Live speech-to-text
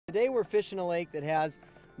Today we're fishing a lake that has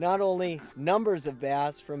not only numbers of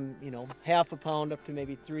bass from, half a pound up to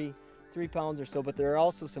maybe three pounds or so, but there are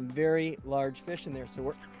also some very large fish in there.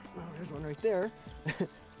 So there's one right there. So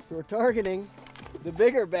we're targeting the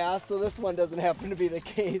bigger bass, so this one doesn't happen to be the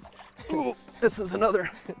case. Ooh, this is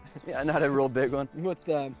another, yeah, not a real big one.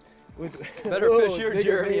 Better fish here,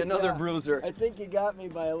 Jeremy, another bruiser. I think you got me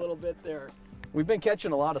by a little bit there. We've been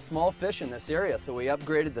catching a lot of small fish in this area, so we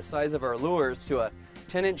upgraded the size of our lures to a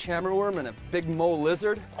 10-inch hammerworm and a big Moe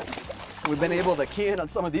lizard. We've been able to key in on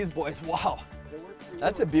some of these boys. Wow,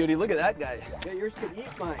 that's a beauty. Look at that guy. Yeah, yours could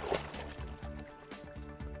eat mine.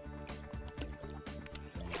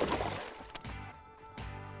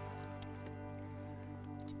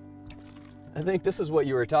 I think this is what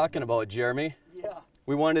you were talking about, Jeremy. Yeah.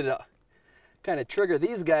 We wanted to kind of trigger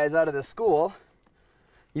these guys out of the school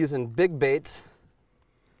using big baits.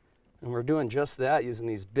 And we're doing just that, using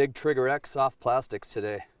these big Trigger X soft plastics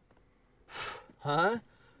today. Huh?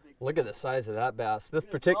 Look at the size of that bass. This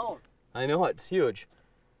particular, I know, it's huge.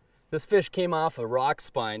 This fish came off a rock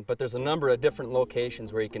spine, but there's a number of different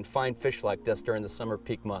locations where you can find fish like this during the summer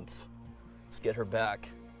peak months. Let's get her back.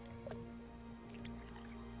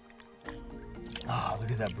 Oh, look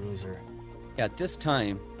at that bruiser. At this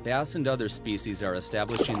time, bass and other species are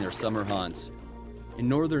establishing their summer haunts. In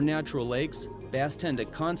northern natural lakes, bass tend to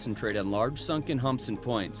concentrate on large sunken humps and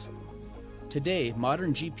points. Today,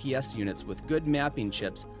 modern GPS units with good mapping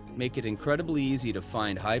chips make it incredibly easy to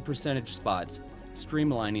find high percentage spots,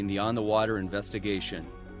 streamlining the on-the-water investigation.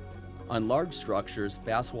 On large structures,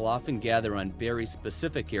 bass will often gather on very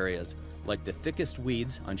specific areas, like the thickest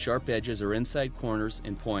weeds on sharp edges or inside corners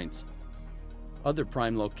and points. Other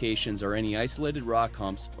prime locations are any isolated rock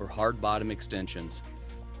humps or hard bottom extensions.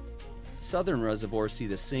 Southern reservoirs see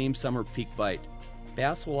the same summer peak bite.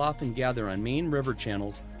 Bass will often gather on main river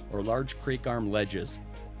channels or large creek arm ledges.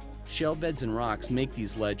 Shale beds and rocks make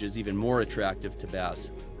these ledges even more attractive to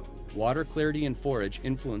bass. Water clarity and forage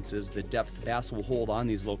influences the depth bass will hold on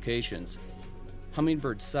these locations.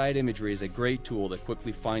 Humminbird side imagery is a great tool to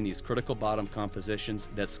quickly find these critical bottom compositions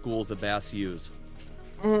that schools of bass use.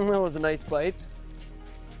 That was a nice bite.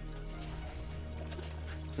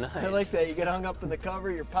 Nice. I like that. You get hung up in the cover,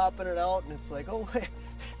 you're popping it out, and it's like, oh,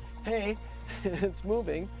 hey, it's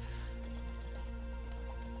moving.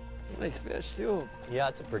 Nice fish, too. Yeah,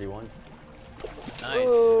 it's a pretty one. Nice.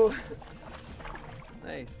 Oh.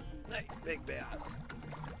 Nice big bass.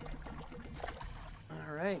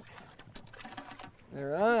 All right.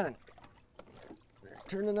 They're on. They're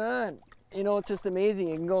turning on. It's just amazing.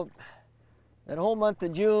 You can go that whole month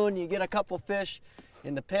of June, you get a couple fish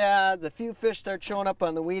in the pads, a few fish start showing up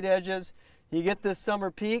on the weed edges. You get this summer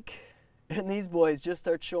peak, and these boys just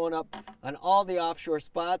start showing up on all the offshore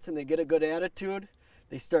spots, and they get a good attitude.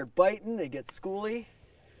 They start biting, they get schooly,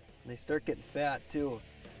 and they start getting fat too.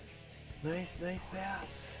 Nice bass.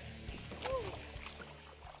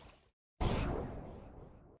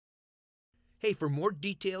 Hey, for more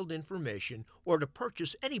detailed information or to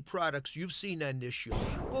purchase any products you've seen on this show,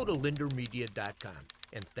 go to lindermedia.com.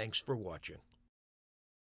 And thanks for watching.